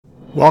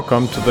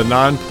Welcome to the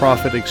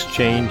Nonprofit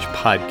Exchange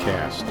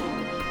Podcast.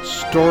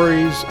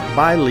 Stories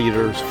by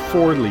leaders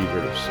for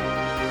leaders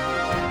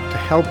to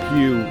help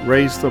you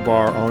raise the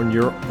bar on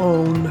your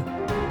own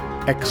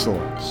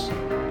excellence,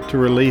 to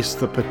release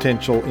the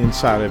potential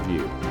inside of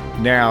you.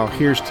 Now,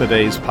 here's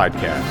today's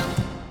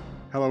podcast.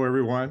 Hello,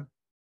 everyone.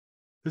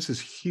 This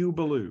is Hugh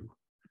Ballou,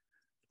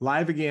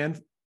 live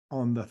again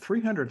on the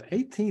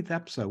 318th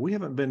episode. We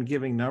haven't been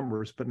giving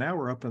numbers, but now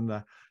we're up in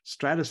the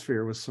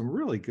stratosphere with some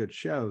really good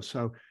shows.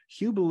 So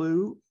Hugh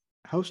Ballou,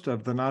 host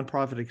of the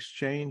Nonprofit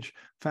Exchange,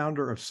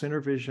 founder of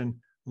Center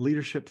Vision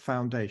Leadership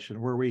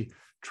Foundation, where we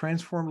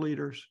transform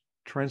leaders,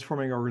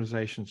 transforming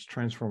organizations,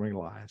 transforming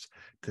lives.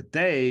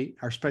 Today,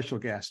 our special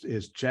guest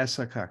is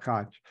Jessica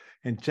Koch.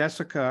 And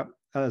Jessica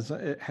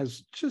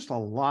has just a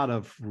lot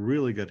of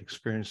really good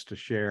experience to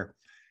share.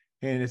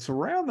 And it's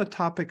around the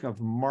topic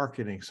of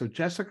marketing. So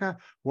Jessica,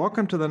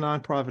 welcome to the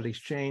Nonprofit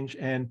Exchange,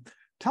 and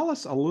tell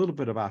us a little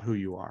bit about who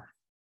you are.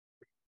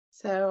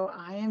 So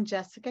I am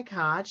Jessica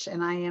Koch,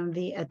 and I am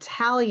the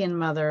Italian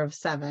mother of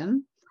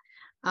 7.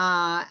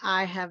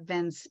 I have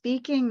been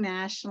speaking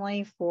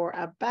nationally for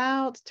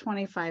about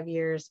 25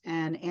 years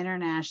and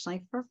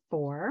internationally for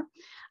 4.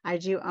 I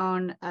do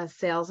own a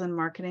sales and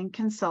marketing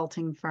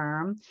consulting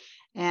firm.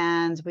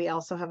 And we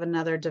also have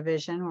another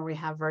division where we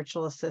have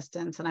virtual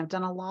assistants. And I've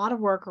done a lot of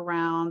work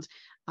around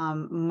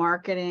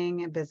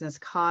marketing and business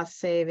cost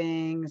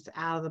savings,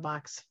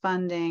 out-of-the-box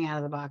funding,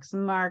 out-of-the-box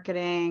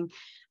marketing,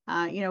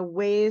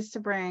 ways to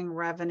bring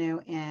revenue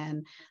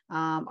in.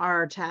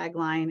 Our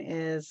tagline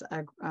is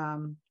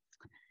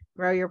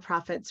grow your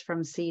profits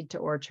from seed to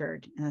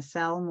orchard.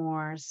 Sell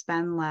more,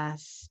 spend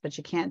less, but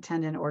you can't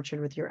tend an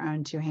orchard with your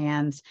own 2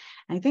 hands.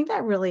 And I think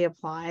that really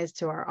applies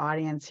to our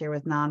audience here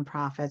with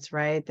nonprofits,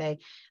 right? They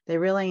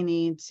really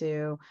need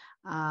to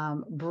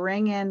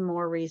bring in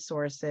more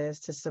resources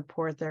to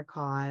support their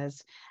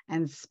cause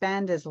and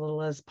spend as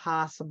little as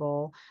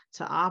possible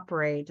to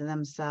operate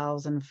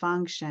themselves and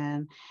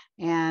function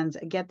and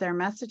get their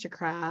message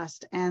across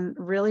and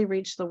really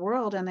reach the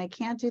world. And they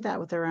can't do that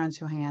with their own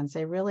 2 hands.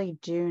 They really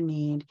do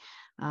need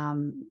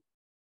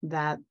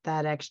that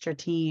extra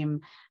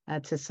team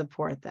to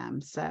support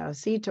them. So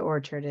seed to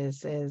orchard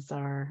is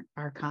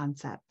our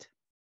concept.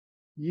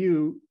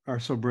 You are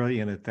so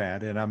brilliant at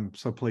that, and I'm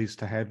so pleased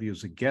to have you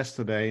as a guest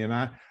today. And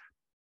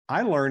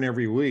I learn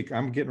every week.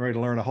 I'm getting ready to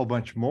learn a whole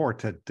bunch more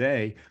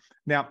today.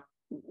 Now,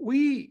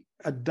 we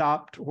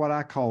adopt what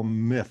I call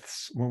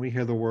myths when we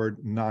hear the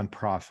word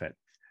nonprofit.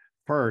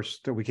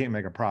 First, that we can't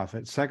make a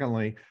profit.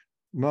 Secondly,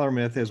 another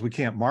myth is we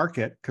can't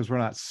market because we're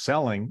not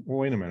selling. Well,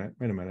 wait a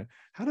minute.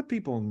 How do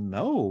people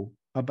know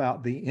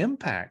about the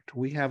impact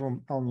we have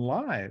on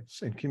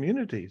lives and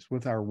communities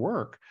with our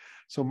work?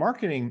 So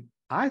marketing,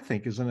 I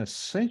think, is an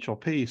essential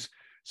piece.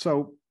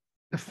 So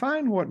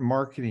define what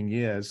marketing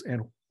is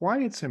and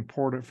why it's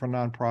important for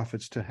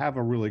nonprofits to have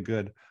a really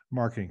good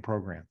marketing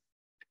program.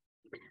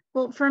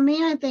 Well, for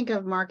me, I think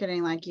of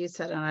marketing, like you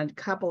said, on a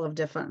couple of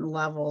different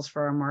levels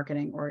for a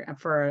marketing or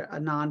for a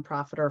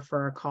nonprofit or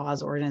for a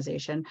cause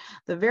organization.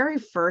 The very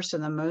first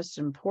and the most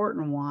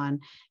important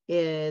one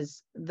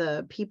is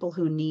the people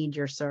who need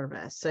your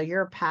service. So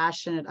you're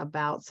passionate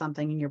about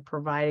something and you're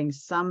providing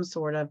some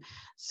sort of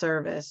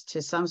service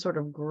to some sort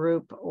of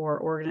group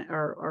or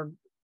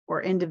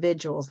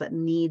individuals that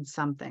need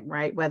something,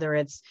 right? Whether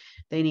it's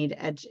they need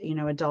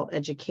adult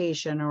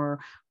education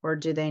or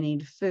do they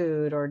need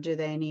food or do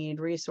they need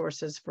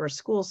resources for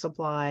school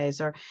supplies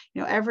or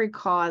every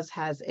cause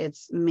has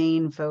its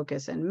main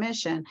focus and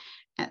mission.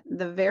 And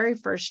the very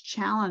first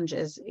challenge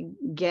is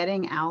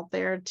getting out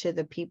there to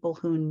the people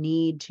who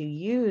need to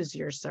use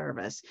your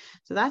service.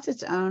 So that's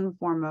its own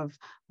form of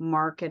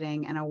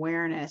marketing and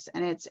awareness,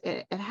 and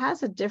it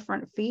has a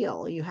different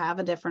feel. You have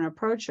a different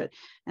approach to it.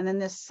 And then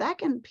the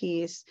second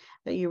piece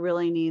that you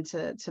really need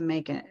to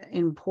make an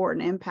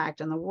important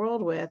impact in the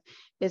world with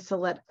is to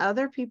let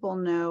other people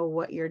know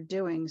what you're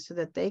doing so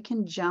that they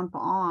can jump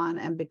on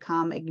and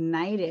become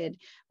ignited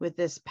with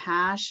this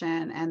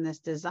passion and this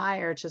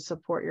desire to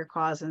support your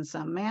cause in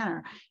some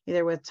manner,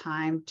 either with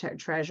time,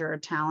 treasure, or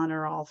talent,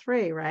 or all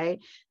 3, right?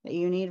 That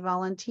you need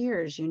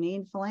volunteers, you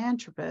need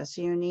philanthropists,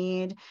 you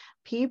need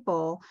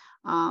people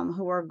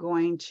who are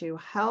going to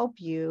help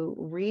you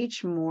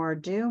reach more,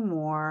 do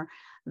more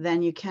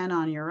than you can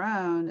on your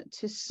own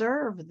to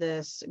serve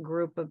this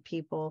group of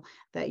people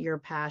that your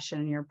passion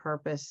and your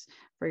purpose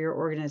for your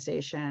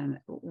organization,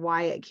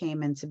 why it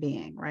came into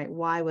being, right?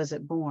 Why was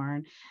it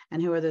born?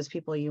 And who are those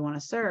people you want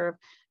to serve?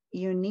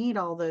 You need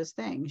all those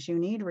things. You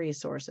need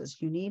resources.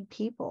 You need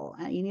people.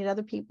 You need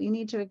other people. You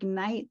need to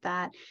ignite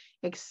that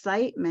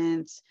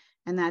excitement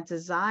and that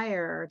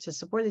desire to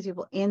support these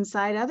people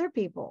inside other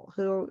people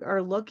who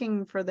are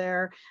looking for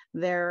their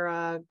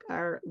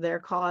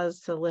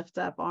cause to lift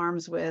up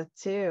arms with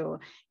too.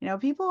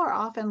 People are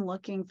often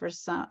looking for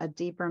a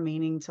deeper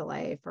meaning to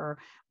life, or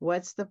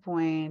what's the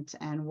point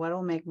and what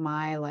will make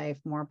my life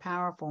more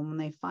powerful. And when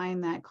they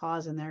find that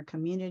cause in their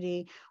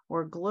community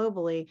or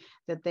globally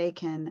that they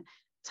can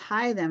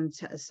tie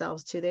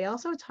themselves to, they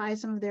also tie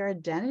some of their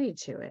identity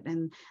to it,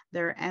 and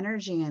their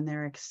energy and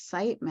their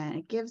excitement.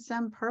 It gives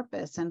them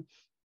purpose. And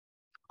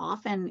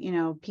often,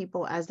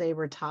 people as they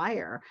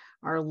retire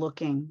are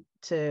looking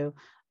to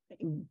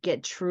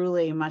get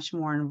truly much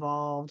more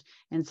involved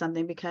in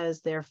something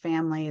because their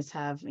families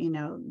have,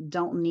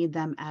 don't need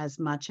them as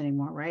much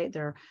anymore, right?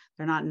 They're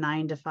not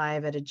 9 to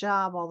 5 at a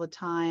job all the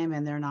time,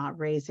 and they're not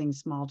raising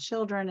small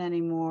children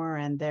anymore.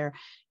 And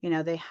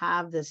they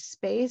have this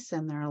space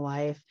in their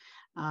life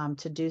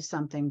to do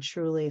something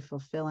truly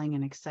fulfilling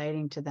and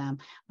exciting to them.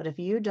 But if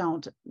you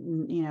don't,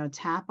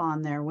 tap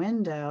on their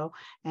window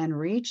and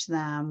reach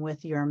them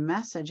with your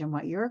message and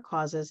what your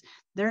cause is,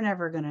 they're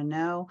never going to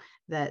know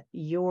that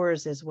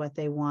yours is what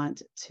they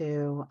want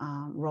to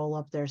roll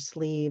up their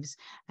sleeves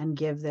and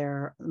give.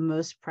 Their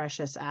most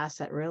precious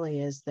asset really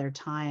is their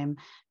time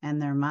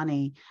and their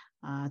money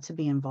to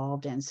be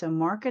involved in. So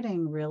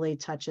marketing really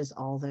touches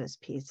all those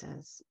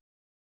pieces.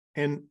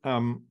 And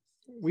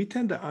we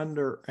tend to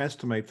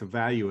underestimate the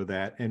value of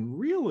that. And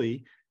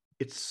really,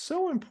 it's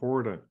so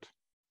important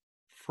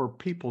for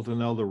people to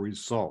know the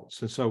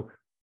results. And so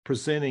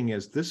presenting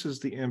as this is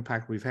the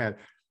impact we've had,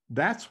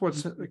 that's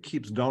what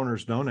keeps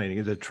donors donating.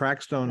 It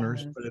attracts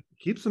donors, but it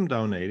keeps them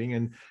donating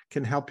and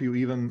can help you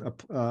even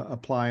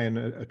apply and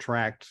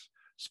attract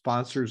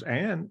sponsors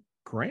and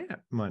grant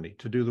money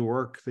to do the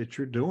work that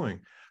you're doing.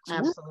 So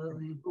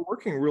Absolutely. we're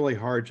working really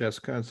hard,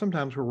 Jessica, and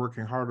sometimes we're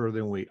working harder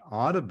than we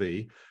ought to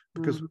be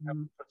because we have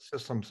to put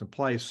systems in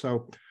place.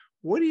 So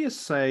what do you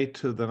say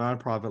to the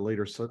nonprofit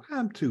leaders? So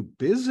I'm too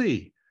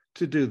busy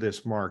to do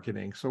this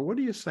marketing. So what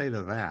do you say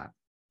to that?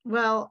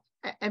 Well,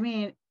 I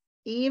mean,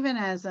 even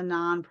as a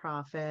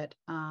nonprofit,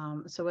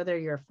 so whether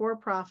you're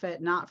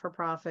for-profit,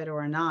 not-for-profit,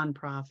 or a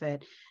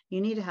nonprofit,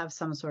 you need to have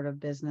some sort of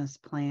business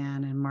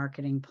plan and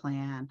marketing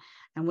plan.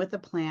 And with the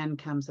plan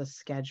comes a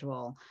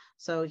schedule.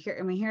 So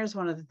here's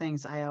one of the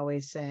things I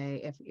always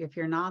say: if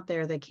you're not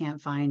there, they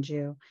can't find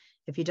you.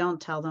 If you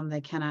don't tell them, they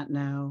cannot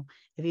know.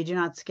 If you do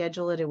not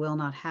schedule it, it will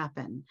not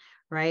happen,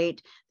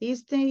 right?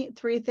 These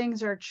three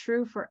things are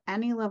true for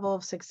any level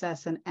of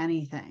success in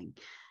anything,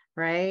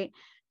 right?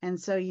 And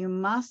so you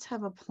must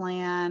have a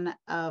plan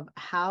of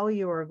how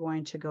you are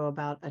going to go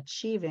about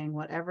achieving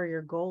whatever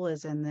your goal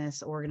is in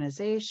this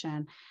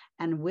organization.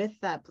 And with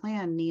that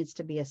plan needs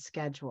to be a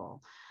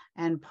schedule.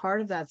 And part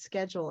of that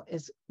schedule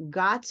is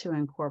got to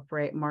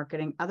incorporate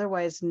marketing.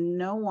 Otherwise,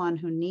 no one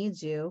who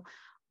needs you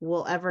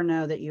will ever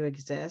know that you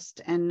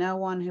exist. And no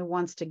one who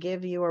wants to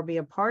give you or be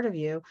a part of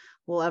you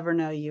will ever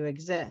know you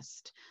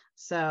exist.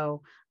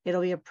 So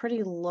it'll be a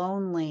pretty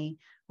lonely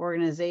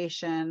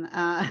organization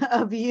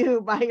of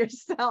you by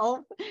yourself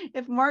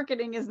if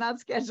marketing is not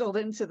scheduled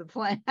into the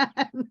plan.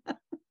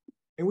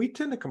 And we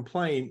tend to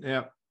complain.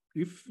 Now,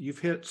 you've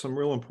hit some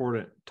real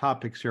important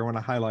topics here. I want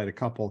to highlight a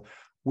couple.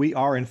 We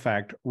are, in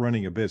fact,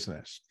 running a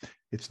business.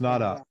 It's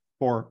not a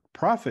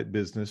for-profit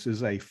business,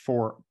 it's a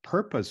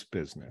for-purpose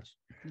business.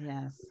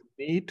 Yes.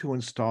 We need to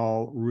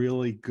install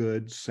really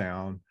good,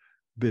 sound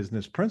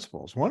business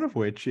principles, one of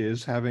which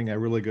is having a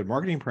really good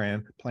marketing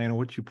plan. And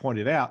what you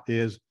pointed out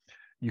is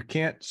you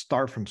can't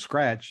start from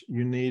scratch.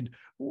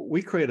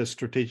 We create a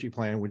strategic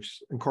plan, which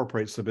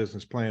incorporates the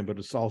business plan, but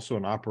it's also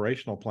an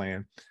operational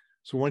plan.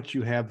 So once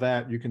you have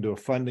that, you can do a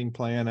funding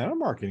plan and a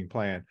marketing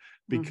plan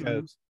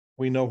because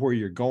we know where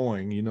you're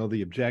going, you know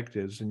the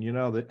objectives, and you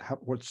know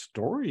what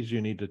stories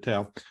you need to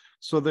tell.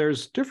 So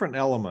there's different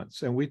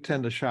elements, and we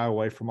tend to shy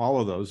away from all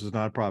of those as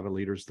nonprofit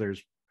leaders.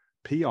 There's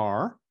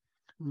PR,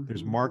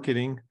 there's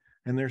marketing,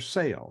 and there's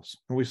sales.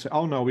 And we say,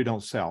 oh, no, we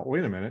don't sell.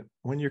 Wait a minute.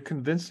 When you're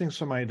convincing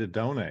somebody to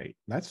donate,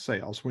 that's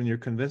sales. When you're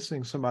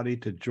convincing somebody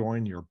to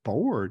join your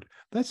board,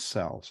 that's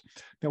sales.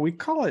 Now, we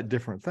call it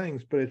different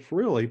things, but it's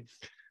really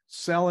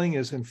selling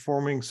is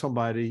informing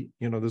somebody,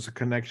 there's a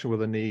connection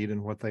with a need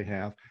and what they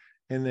have.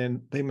 And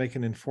then they make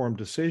an informed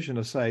decision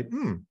to say,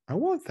 I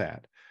want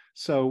that.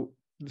 So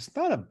it's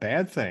not a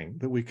bad thing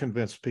that we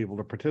convince people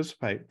to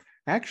participate.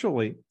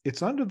 Actually,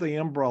 it's under the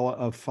umbrella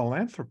of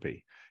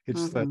philanthropy.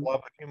 It's the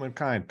love of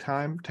humankind,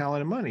 time,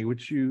 talent, and money,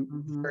 which you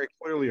very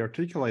clearly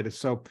articulated.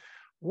 So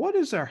what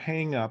is our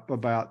hang up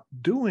about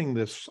doing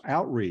this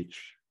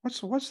outreach?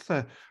 What's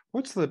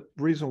the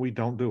reason we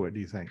don't do it, do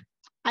you think?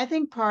 I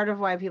think part of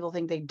why people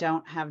think they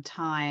don't have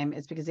time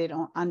is because they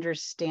don't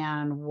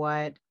understand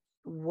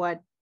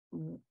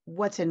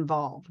what's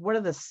involved. What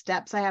are the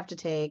steps I have to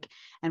take?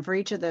 And for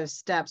each of those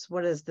steps,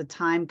 what is the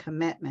time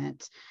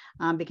commitment?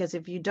 Because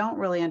if you don't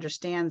really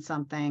understand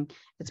something,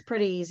 it's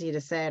pretty easy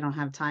to say, I don't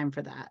have time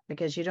for that,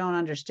 because you don't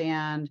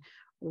understand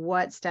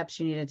what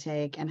steps you need to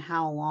take and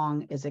how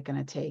long is it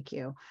going to take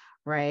you,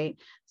 right?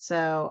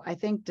 So I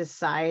think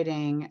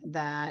deciding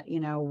that,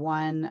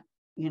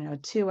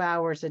 2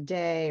 hours a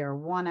day or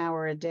 1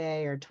 hour a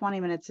day or 20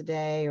 minutes a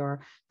day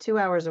or 2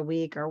 hours a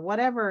week or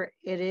whatever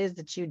it is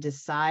that you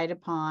decide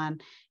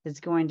upon is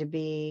going to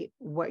be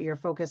what you're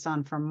focused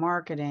on for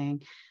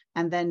marketing.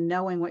 And then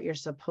knowing what you're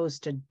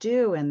supposed to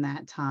do in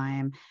that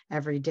time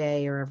every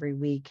day or every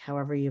week,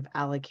 however you've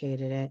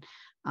allocated it.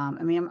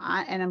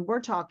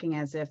 We're talking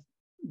as if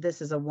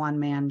this is a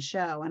one-man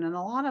show. And in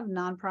a lot of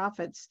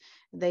nonprofits,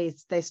 they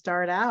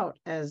start out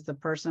as the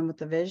person with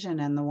the vision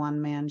and the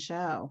one-man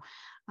show.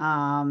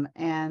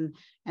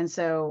 And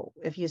so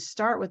if you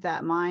start with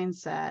that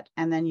mindset,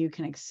 and then you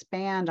can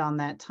expand on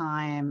that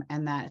time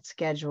and that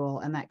schedule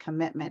and that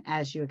commitment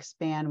as you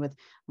expand with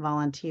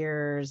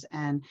volunteers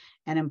and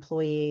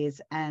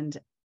employees and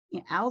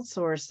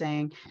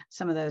outsourcing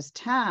some of those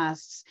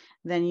tasks,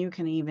 then you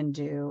can even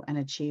do and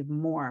achieve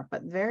more.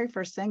 But the very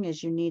first thing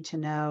is you need to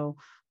know,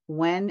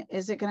 when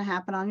is it going to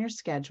happen on your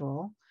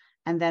schedule?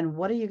 And then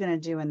what are you going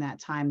to do in that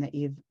time that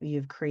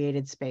you've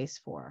created space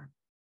for?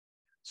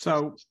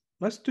 So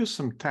let's do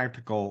some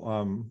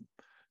tactical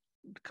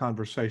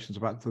conversations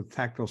about the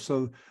tactical.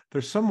 So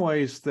there's some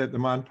ways that the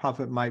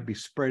nonprofit might be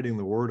spreading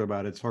the word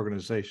about its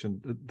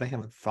organization that they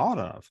haven't thought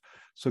of.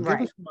 So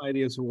give us some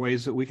ideas of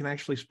ways that we can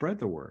actually spread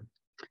the word.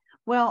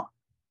 Well,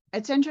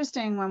 it's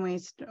interesting when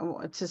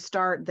to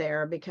start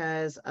there,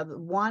 because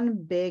one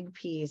big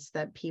piece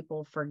that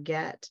people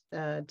forget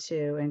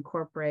to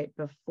incorporate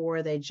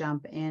before they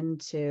jump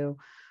into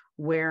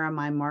where am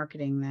I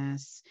marketing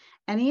this,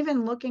 and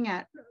even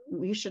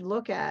you should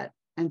look at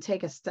and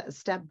take a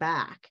step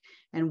back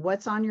and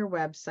what's on your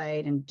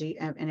website,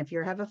 and if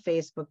you have a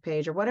Facebook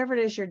page or whatever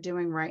it is you're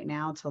doing right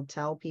now to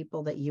tell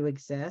people that you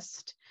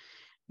exist,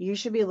 you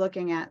should be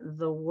looking at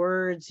the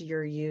words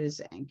you're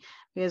using,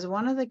 because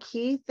one of the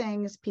key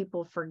things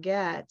people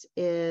forget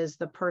is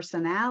the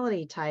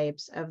personality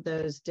types of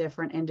those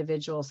different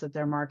individuals that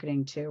they're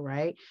marketing to,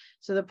 right?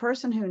 So the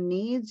person who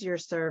needs your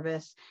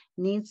service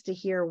needs to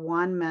hear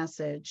one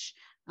message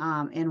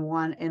in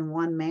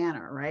one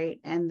manner,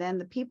 right? And then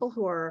the people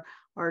who are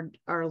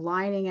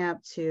lining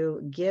up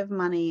to give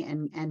money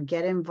and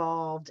get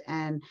involved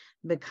and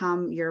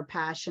become your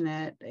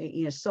passionate,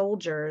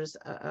 soldiers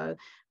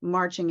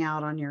marching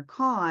out on your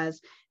cause,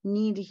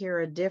 need to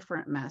hear a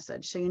different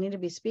message. So you need to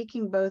be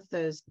speaking both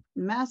those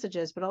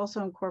messages, but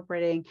also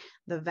incorporating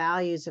the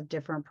values of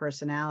different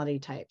personality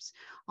types.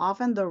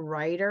 Often the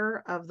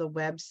writer of the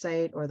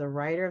website or the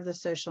writer of the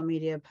social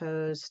media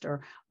post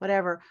or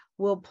whatever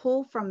will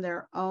pull from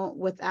their own,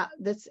 without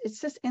this,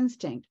 it's just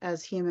instinct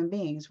as human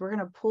beings. We're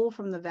going to pull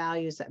from the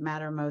values that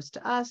matter most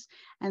to us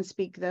and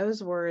speak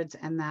those words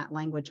and that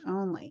language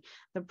only.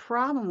 The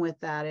problem with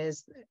that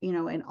is,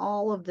 in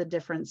all of the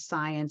different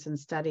science and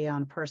study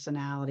on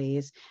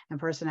personalities and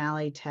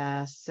personality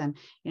tests and,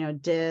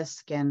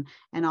 DISC and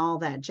all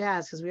that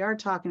jazz, because we are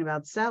talking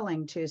about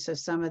selling too. So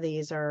some of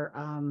these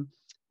are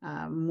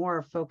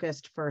more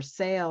focused for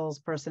sales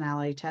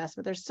personality tests,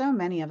 but there's so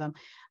many of them.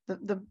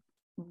 The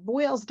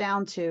boils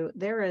down to,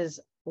 there is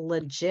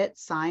legit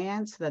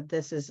science that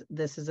this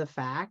is a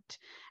fact,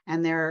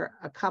 and there are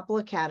a couple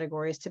of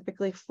categories,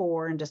 typically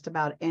 4 in just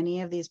about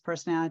any of these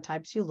personality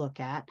types you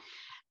look at,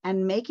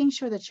 and making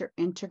sure that you're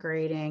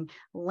integrating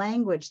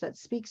language that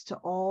speaks to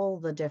all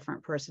the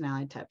different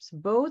personality types,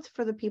 both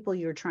for the people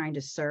you're trying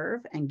to serve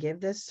and give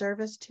this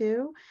service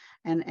to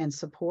and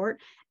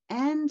support,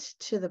 and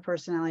to the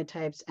personality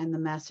types and the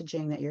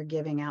messaging that you're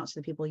giving out to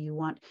the people you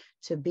want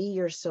to be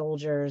your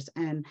soldiers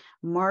and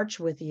march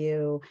with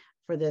you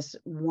for this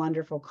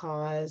wonderful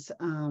cause,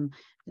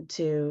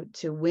 to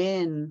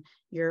win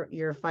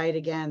your fight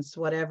against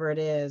whatever it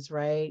is,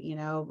 right?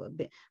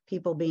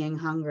 People being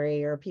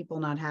hungry or people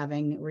not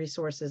having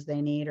resources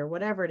they need or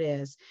whatever it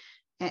is.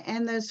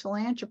 And those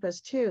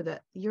philanthropists too,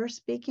 that you're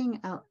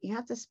speaking, you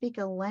have to speak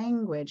a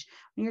language.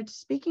 When you're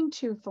speaking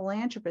to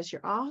philanthropists,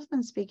 you're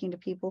often speaking to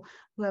people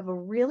who have a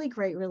really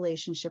great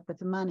relationship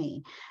with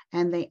money.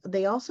 And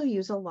they also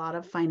use a lot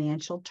of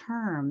financial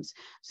terms.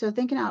 So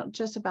thinking out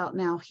just about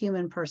now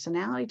human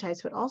personality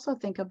types, but also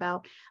think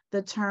about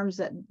the terms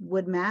that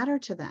would matter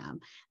to them.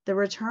 The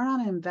return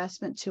on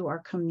investment to our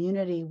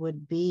community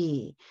would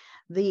be,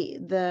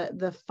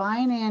 the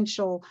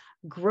financial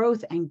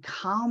growth and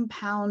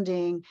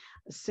compounding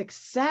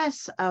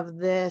success of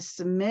this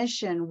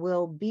mission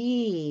will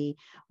be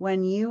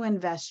when you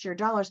invest your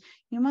dollars.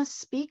 You must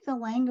speak the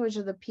language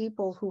of the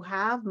people who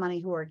have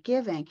money, who are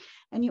giving.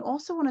 And you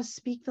also want to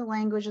speak the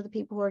language of the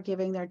people who are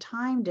giving their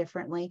time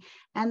differently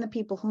and the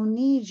people who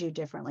need you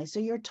differently. So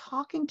you're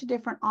talking to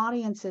different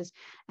audiences,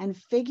 and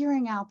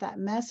figuring out that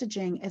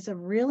messaging is a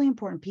really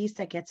important piece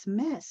that gets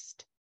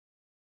missed.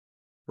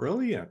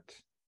 Brilliant.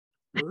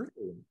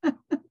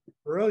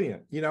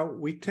 Brilliant.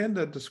 We tend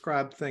to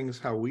describe things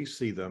how we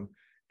see them,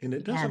 and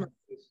it doesn't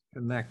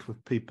connect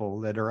with people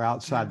that are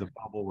outside the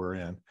bubble we're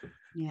in.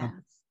 Yes.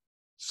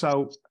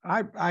 So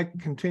I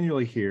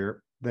continually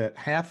hear that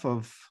half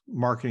of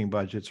marketing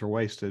budgets are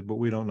wasted, but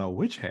we don't know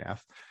which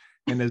half.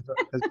 And as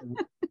a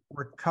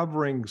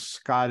recovering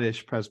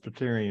Scottish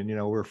Presbyterian,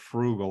 we're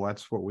frugal.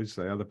 That's what we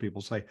say. Other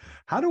people say,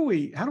 how do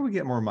we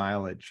get more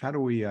mileage? How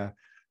do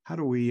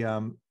we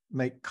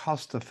make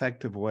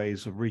cost-effective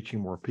ways of reaching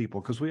more people?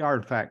 Because we are,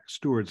 in fact,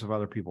 stewards of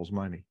other people's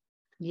money.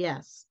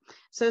 Yes.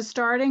 So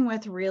starting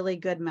with really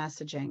good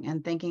messaging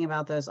and thinking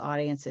about those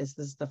audiences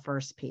is the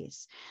first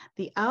piece.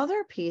 The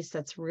other piece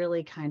that's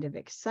really kind of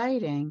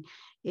exciting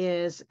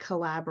is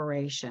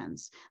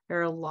collaborations.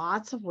 There are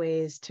lots of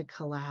ways to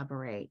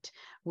collaborate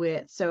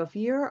with. So if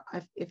you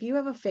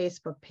have a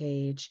Facebook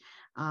page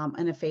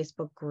and a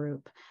Facebook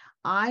group,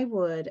 I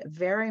would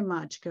very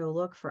much go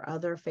look for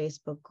other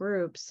Facebook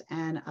groups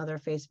and other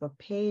Facebook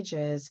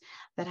pages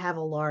that have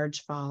a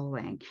large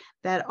following,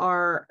 that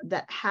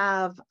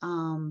have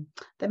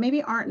that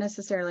maybe aren't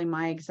necessarily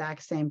my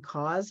exact same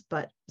cause,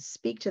 but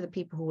speak to the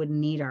people who would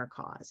need our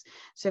cause.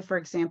 So for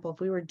example, if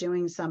we were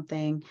doing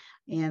something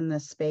in the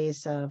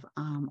space of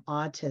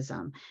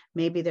autism,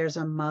 maybe there's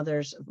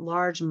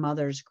large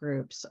mothers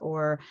groups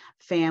or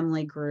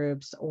family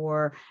groups,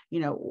 or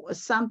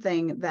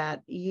something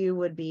that you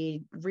would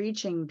be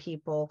reaching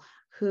people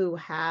who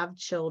have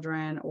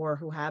children or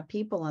who have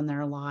people in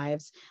their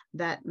lives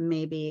that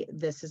maybe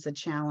this is a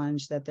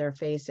challenge that they're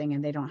facing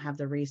and they don't have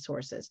the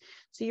resources.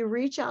 So you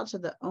reach out to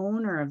the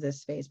owner of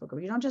this Facebook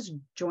group. You don't just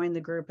join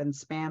the group and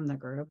spam the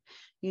group.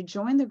 You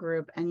join the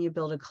group and you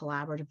build a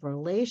collaborative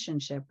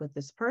relationship with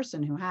this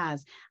person who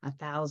has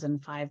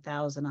 1,000,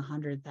 5,000,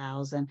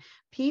 100,000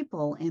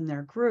 people in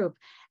their group.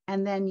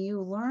 And then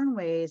you learn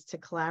ways to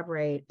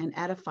collaborate and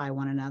edify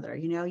one another.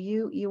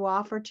 You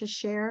offer to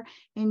share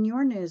in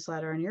your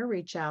newsletter and your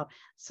reach out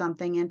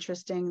something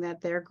interesting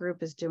that their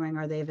group is doing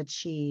or they've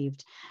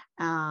achieved.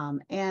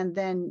 And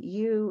then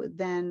you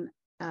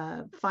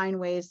find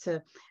ways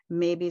to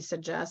maybe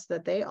suggest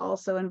that they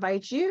also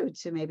invite you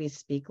to maybe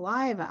speak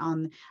live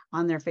on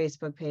their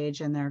Facebook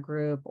page and their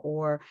group,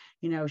 or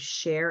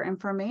share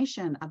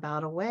information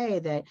about a way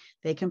that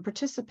they can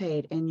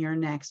participate in your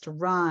next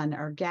run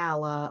or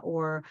gala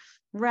or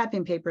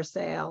wrapping paper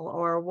sale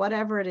or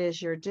whatever it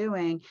is you're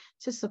doing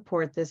to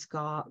support this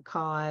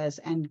cause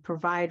and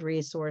provide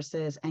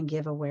resources and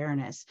give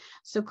awareness.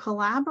 So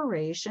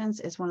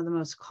collaborations is one of the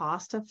most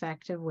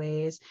cost-effective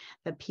ways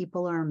that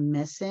people are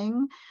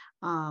missing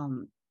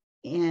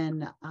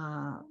in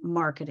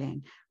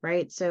marketing,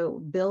 right? So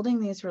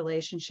building these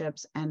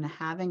relationships and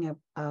having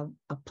a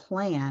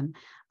plan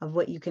of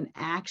what you can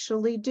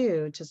actually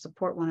do to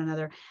support one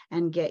another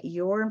and get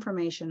your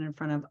information in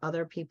front of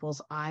other people's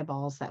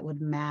eyeballs that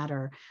would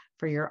matter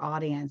for your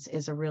audience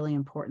is a really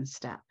important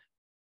step.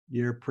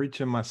 You're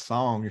preaching my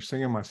song. You're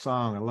singing my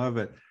song. I love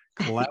it.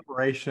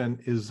 Collaboration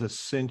is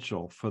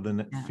essential for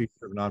the future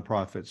of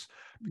nonprofits,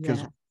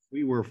 because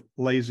we were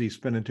lazy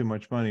spending too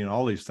much money on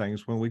all these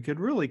things when we could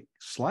really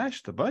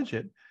slash the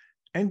budget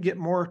and get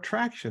more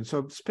traction.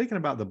 So speaking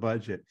about the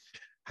budget,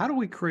 how do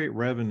we create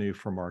revenue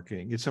for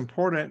marketing? It's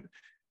important,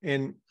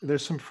 and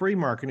there's some free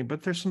marketing,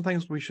 but there's some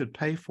things we should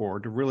pay for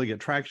to really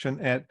get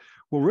traction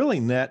really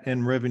net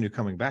and revenue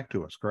coming back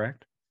to us,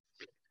 correct?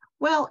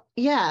 Well,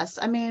 yes.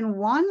 I mean,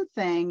 one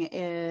thing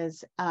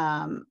is,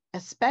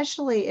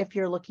 especially if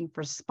you're looking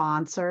for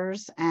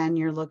sponsors and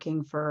you're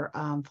looking for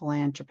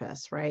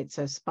philanthropists, right?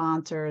 So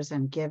sponsors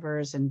and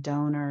givers and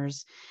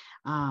donors,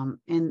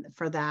 and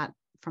from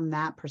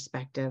that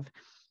perspective,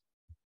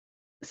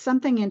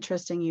 something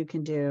interesting you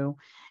can do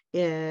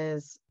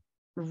is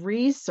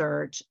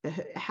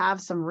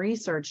have some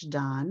research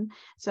done.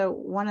 So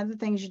one of the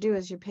things you do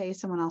is you pay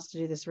someone else to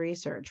do this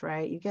research,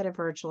 right? You get a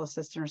virtual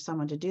assistant or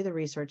someone to do the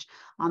research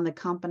on the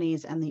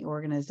companies and the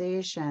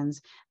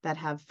organizations that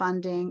have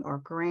funding or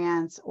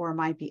grants or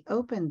might be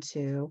open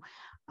to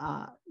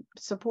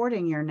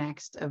supporting your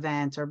next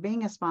event or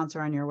being a sponsor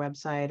on your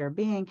website or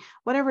being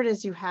whatever it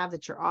is you have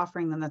that you're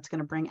offering them that's going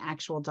to bring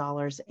actual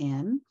dollars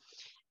in.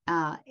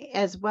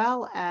 As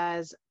well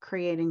as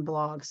creating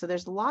blogs. So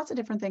there's lots of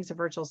different things a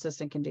virtual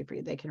assistant can do for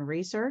you. They can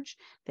research,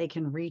 they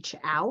can reach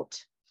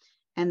out,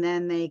 and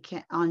then they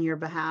can on your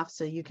behalf.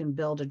 So you can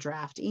build a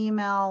draft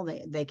email.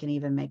 They can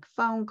even make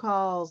phone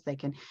calls. They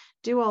can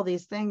do all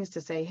these things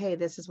to say, hey,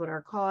 this is what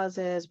our cause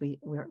is.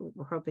 We're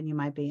hoping you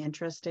might be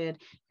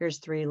interested. Here's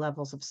 3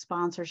 levels of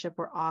sponsorship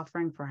we're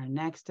offering for our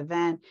next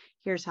event.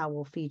 Here's how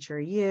we'll feature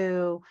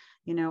you.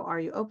 Are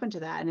you open to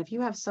that? And if you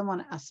have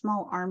a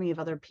small army of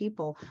other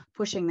people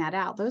pushing that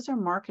out, those are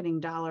marketing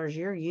dollars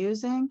you're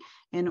using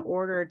in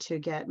order to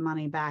get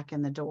money back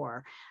in the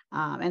door.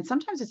 And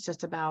sometimes it's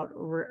just about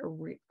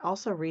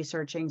also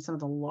researching some of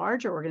the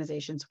larger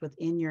organizations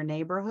within your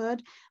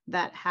neighborhood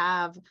that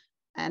have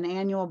an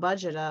annual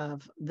budget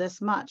of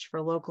this much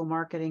for local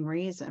marketing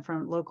reason,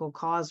 from local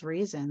cause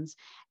reasons.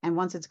 And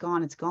once it's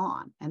gone,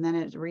 and then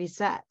it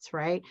resets,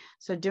 right?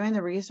 So doing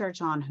the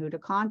research on who to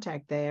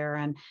contact there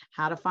and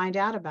how to find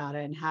out about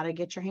it and how to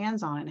get your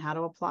hands on it and how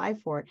to apply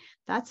for it.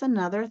 That's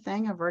another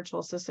thing a virtual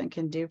assistant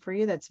can do for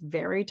you that's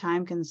very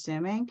time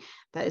consuming.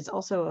 That is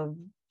also a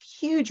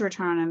huge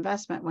return on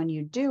investment when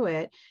you do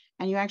it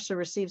and you actually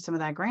receive some of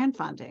that grant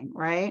funding,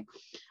 right?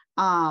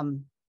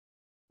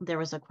 There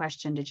was a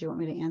question. Did you want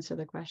me to answer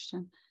the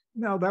question?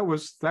 No, that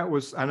was,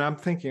 and I'm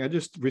thinking, I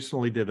just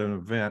recently did an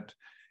event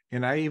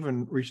and I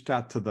even reached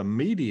out to the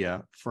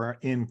media for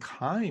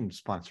in-kind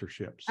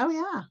sponsorships. Oh,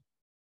 yeah.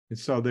 And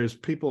so there's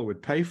people that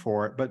would pay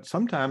for it, but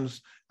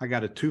sometimes I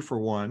got a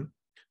 2-for-1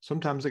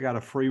 Sometimes they got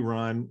a free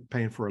run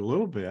paying for a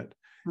little bit.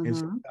 And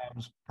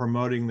sometimes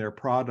promoting their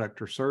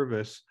product or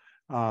service,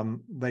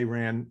 they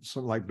ran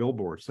some like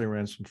billboards. They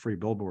ran some free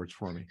billboards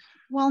for me.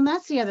 Well, and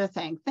that's the other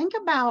thing. Think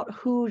about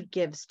who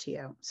gives to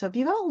you. So if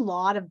you have a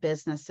lot of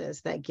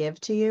businesses that give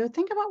to you,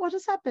 think about what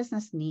does that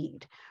business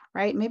need,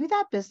 right? Maybe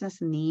that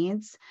business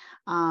needs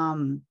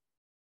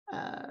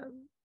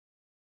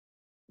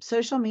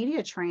social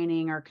media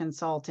training or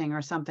consulting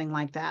or something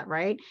like that,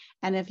 right?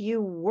 And if you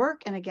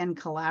work and again,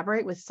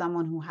 collaborate with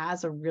someone who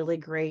has a really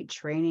great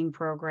training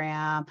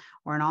program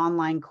or an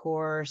online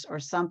course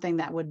or something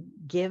that would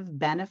give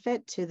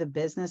benefit to the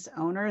business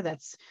owner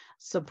that's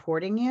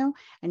supporting you,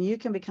 and you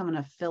can become an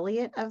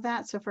affiliate of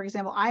that. So for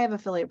example, I have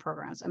affiliate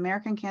programs.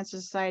 American Cancer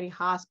Society,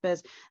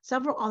 Hospice,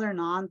 several other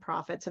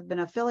nonprofits have been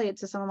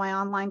affiliates to some of my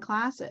online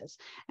classes,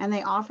 and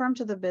they offer them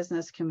to the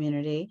business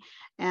community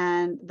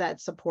and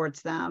that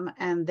supports them,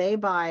 and they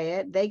buy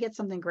it, they get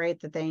something great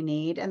that they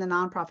need, and the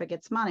nonprofit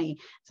gets money.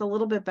 It's a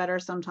little bit better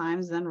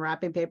sometimes than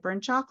wrapping paper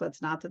and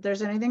chocolates. Not that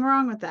there's anything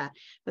wrong with that,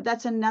 but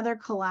that's another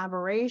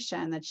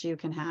collaboration that you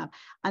can have.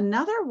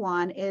 Another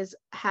one is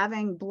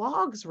having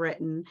blogs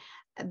written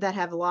that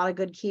have a lot of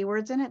good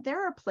keywords in it.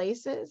 There are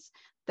places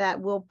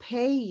that will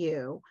pay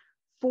you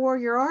for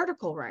your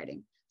article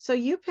writing. So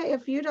you pay a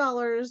few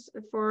dollars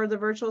for the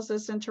virtual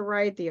assistant to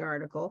write the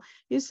article,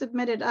 you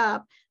submit it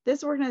up,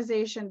 this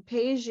organization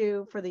pays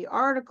you for the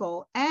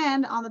article,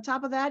 and on the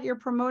top of that, you're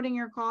promoting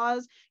your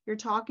cause, you're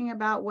talking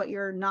about what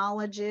your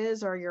knowledge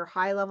is or your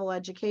high-level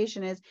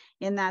education is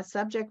in that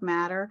subject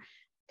matter.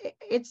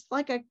 It's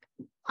like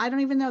I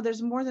don't even know,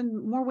 there's more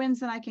wins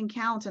than I can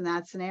count in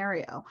that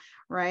scenario,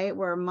 right?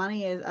 Where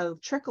money is, a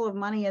trickle of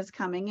money is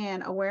coming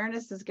in,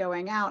 awareness is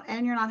going out,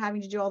 and you're not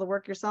having to do all the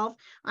work yourself.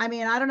 I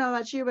mean, I don't know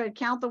about you, but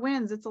count the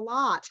wins. It's a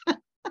lot.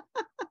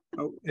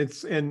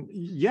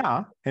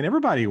 And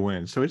everybody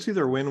wins. So it's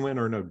either win-win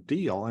or no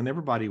deal, and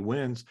everybody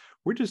wins.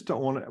 We just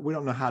we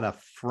don't know how to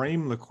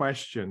frame the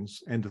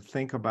questions and to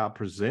think about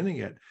presenting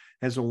it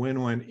as a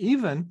win-win,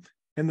 even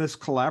in this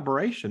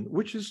collaboration,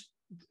 which is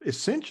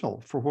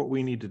essential for what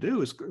we need to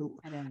do is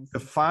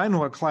define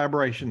what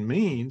collaboration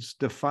means,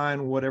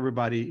 define what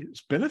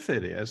everybody's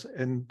benefit is,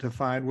 and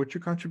define what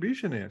your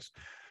contribution is.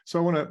 So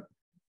I want to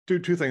do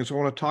two things. I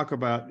want to talk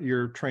about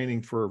your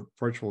training for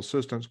virtual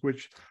assistants,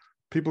 which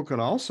people could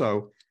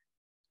also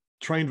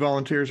train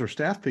volunteers or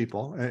staff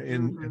people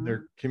in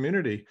their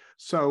community.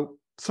 So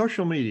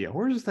social media,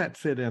 where does that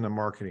fit in a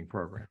marketing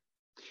program?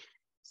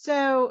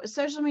 So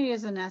social media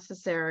is a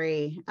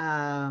necessary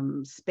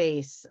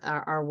space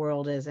our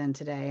world is in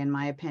today, in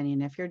my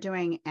opinion. If you're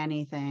doing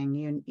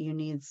anything, you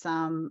need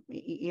some,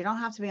 you don't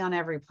have to be on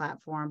every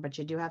platform, but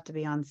you do have to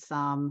be on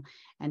some,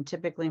 and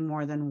typically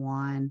more than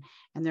one.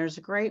 And there's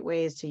great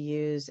ways to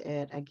use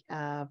it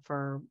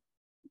for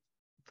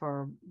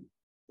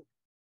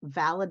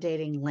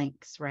validating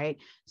links, right?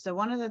 So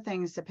one of the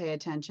things to pay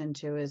attention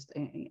to is,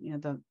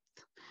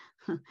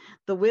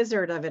 the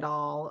wizard of it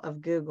all,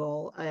 of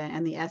Google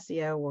and the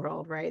SEO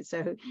world, right?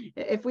 So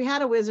if we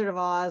had a Wizard of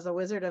Oz, a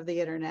wizard of the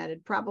internet,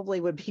 it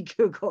probably would be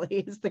Google.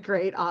 He's the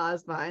great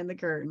Oz behind the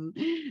curtain.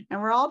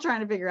 And we're all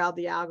trying to figure out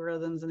the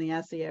algorithms and the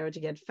SEO to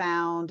get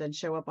found and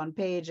show up on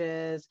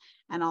pages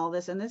and all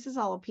this. And this is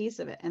all a piece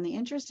of it. And the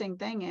interesting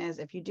thing is,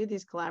 if you do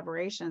these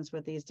collaborations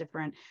with these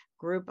different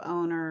group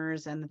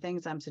owners and the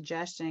things I'm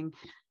suggesting,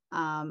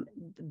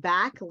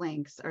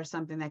 backlinks are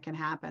something that can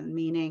happen,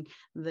 meaning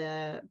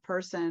the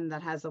person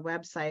that has a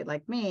website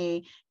like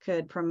me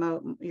could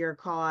promote your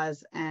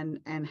cause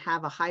and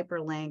have a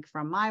hyperlink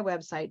from my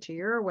website to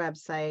your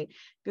website.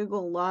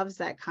 Google loves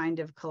that kind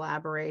of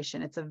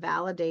collaboration. It's a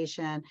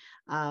validation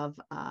of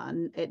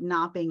it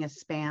not being a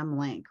spam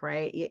link,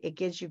 right? It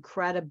gives you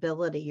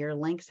credibility. Your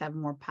links have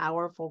more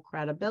powerful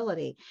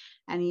credibility.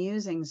 And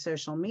using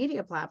social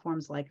media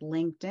platforms like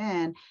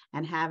LinkedIn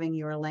and having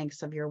your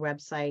links of your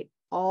website,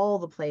 all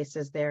the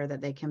places there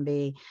that they can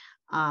be,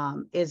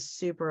 is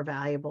super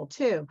valuable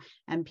too.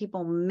 And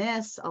people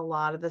miss a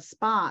lot of the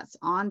spots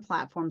on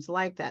platforms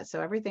like that. So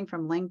everything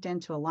from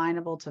LinkedIn to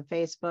Alignable to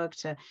Facebook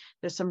to,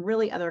 there's some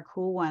really other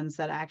cool ones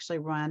that actually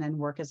run and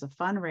work as a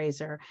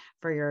fundraiser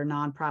for your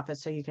nonprofit.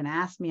 So you can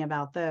ask me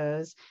about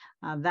those.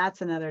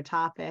 That's another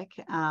topic.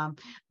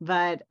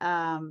 But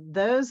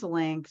those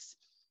links,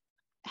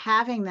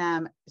 having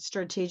them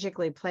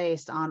strategically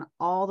placed on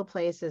all the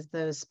places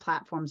those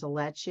platforms will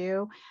let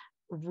you,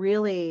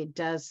 really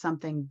does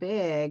something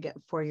big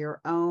for your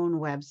own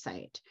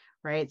website,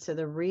 right? So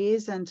the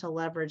reason to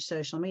leverage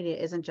social media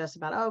isn't just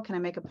about, oh, can I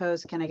make a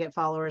post? Can I get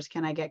followers?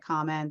 Can I get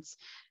comments?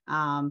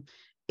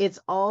 It's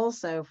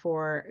also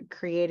for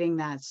creating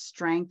that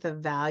strength of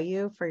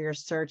value for your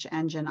search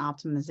engine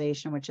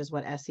optimization, which is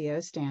what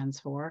SEO stands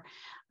for.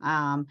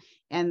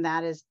 And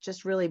that is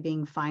just really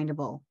being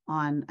findable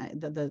on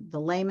the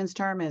layman's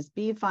term is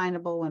be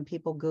findable when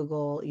people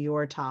Google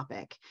your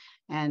topic.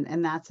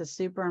 And that's a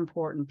super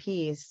important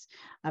piece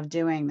of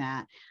doing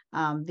that.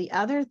 The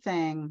other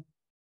thing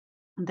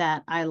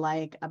that I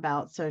like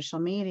about social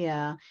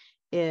media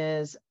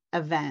is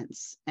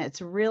events.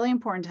 It's really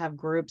important to have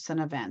groups and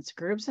events.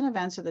 Groups and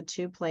events are the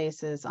two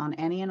places on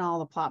any and all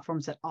the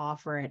platforms that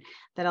offer it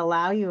that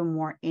allow you a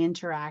more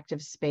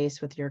interactive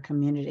space with your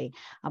community,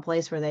 a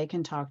place where they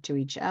can talk to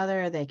each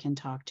other, they can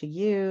talk to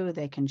you,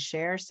 they can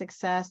share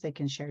success, they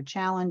can share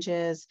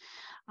challenges.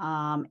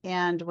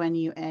 And when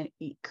you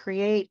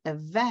create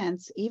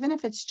events, even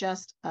if it's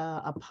just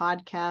a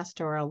podcast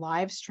or a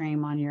live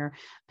stream on your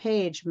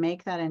page,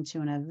 make that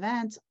into an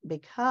event,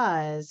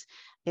 because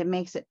it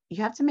makes it,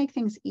 you have to make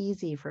things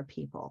easy for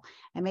people.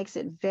 It makes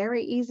it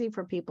very easy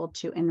for people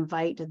to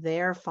invite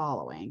their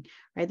following,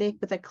 right?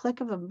 With a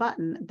click of a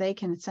button, they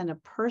can send a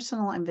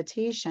personal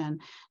invitation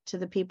to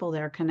the people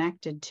they're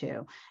connected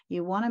to.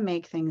 You want to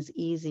make things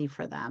easy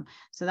for them.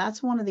 So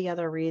that's one of the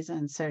other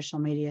reasons social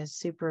media is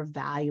super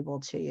valuable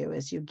to you,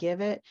 is you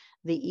give it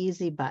the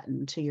easy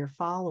button to your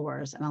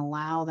followers and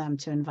allow them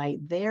to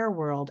invite their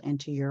world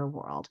into your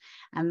world.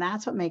 And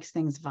that's what makes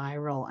things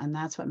viral. And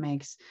that's what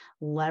makes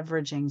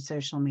leveraging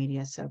social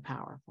media so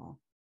powerful.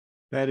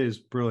 That is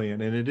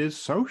brilliant. And it is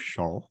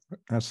social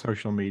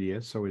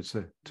media. So it's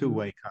a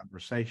two-way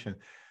conversation.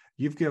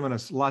 You've given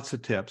us lots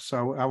of tips.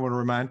 So I want to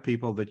remind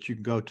people that you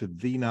can go to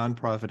The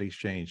Nonprofit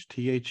Exchange,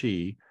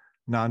 THE,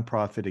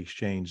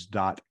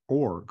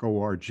 nonprofitexchange.org,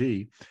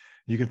 O-R-G.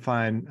 You can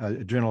find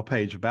a general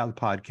page about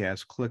the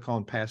podcast, click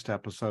on past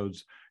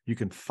episodes. You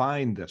can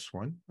find this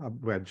one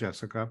with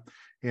Jessica.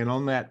 And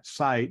on that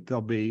site,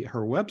 there'll be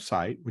her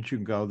website, which you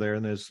can go there,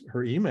 and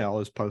her email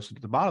is posted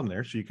at the bottom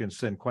there. So you can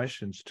send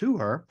questions to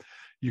her.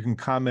 You can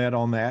comment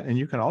on that, and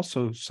you can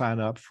also sign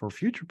up for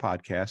future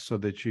podcasts so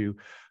that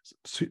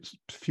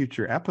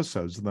future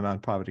episodes of the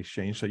Nonprofit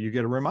Exchange, so you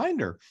get a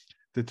reminder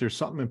that there's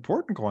something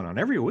important going on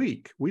every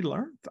week.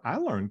 I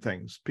learn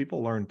things,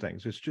 people learn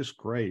things. It's just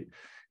great.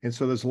 And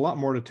so there's a lot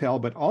more to tell,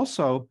 but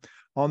also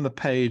on the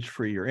page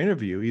for your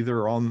interview,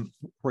 either on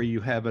where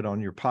you have it on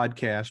your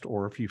podcast,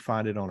 or if you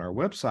find it on our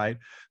website,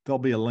 there'll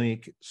be a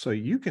link so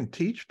you can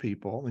teach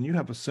people, and you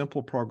have a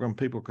simple program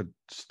people could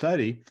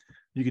study.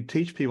 You could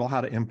teach people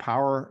how to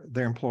empower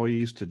their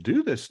employees to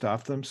do this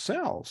stuff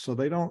themselves, so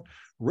they don't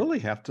really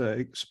have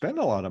to spend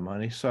a lot of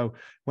money. So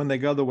when they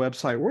go to the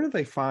website, where do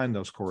they find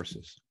those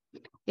courses?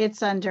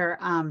 It's under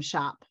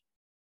shop.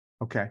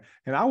 Okay.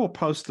 And I will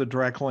post the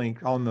direct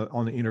link on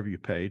the interview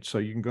page. So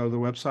you can go to the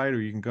website, or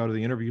you can go to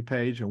the interview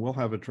page, and we'll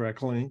have a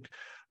direct link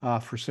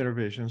for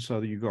CenterVision, so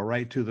that you go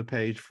right to the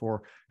page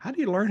for how do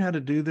you learn how to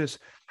do this?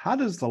 How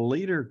does the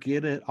leader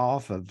get it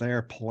off of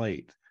their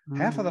plate?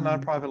 Half of the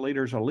nonprofit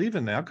leaders are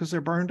leaving now because they're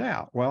burned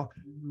out. Well,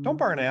 don't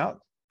burn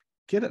out.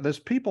 Get it. There's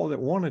people that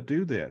want to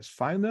do this.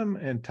 Find them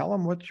and tell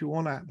them what you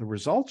want the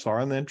results are,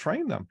 and then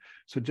train them.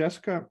 So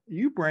Jessica,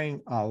 you bring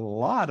a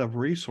lot of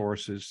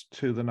resources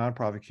to the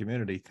nonprofit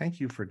community. Thank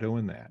you for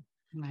doing that.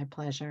 My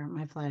pleasure.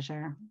 My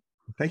pleasure.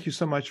 Thank you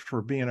so much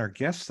for being our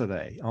guest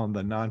today on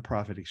the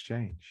Nonprofit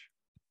Exchange.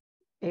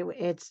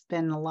 It's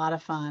been a lot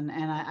of fun,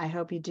 and I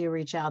hope you do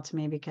reach out to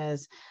me,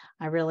 because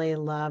I really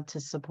love to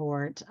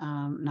support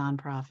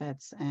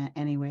nonprofits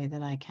any way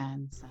that I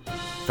can. So.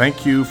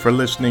 Thank you for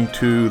listening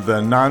to the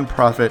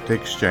Nonprofit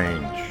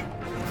Exchange.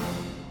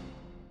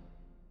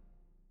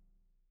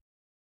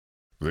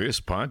 This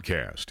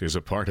podcast is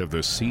a part of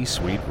the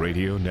C-Suite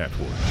Radio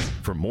Network.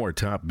 For more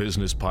top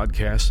business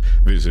podcasts,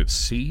 visit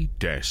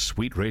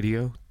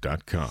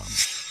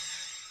c-suiteradio.com.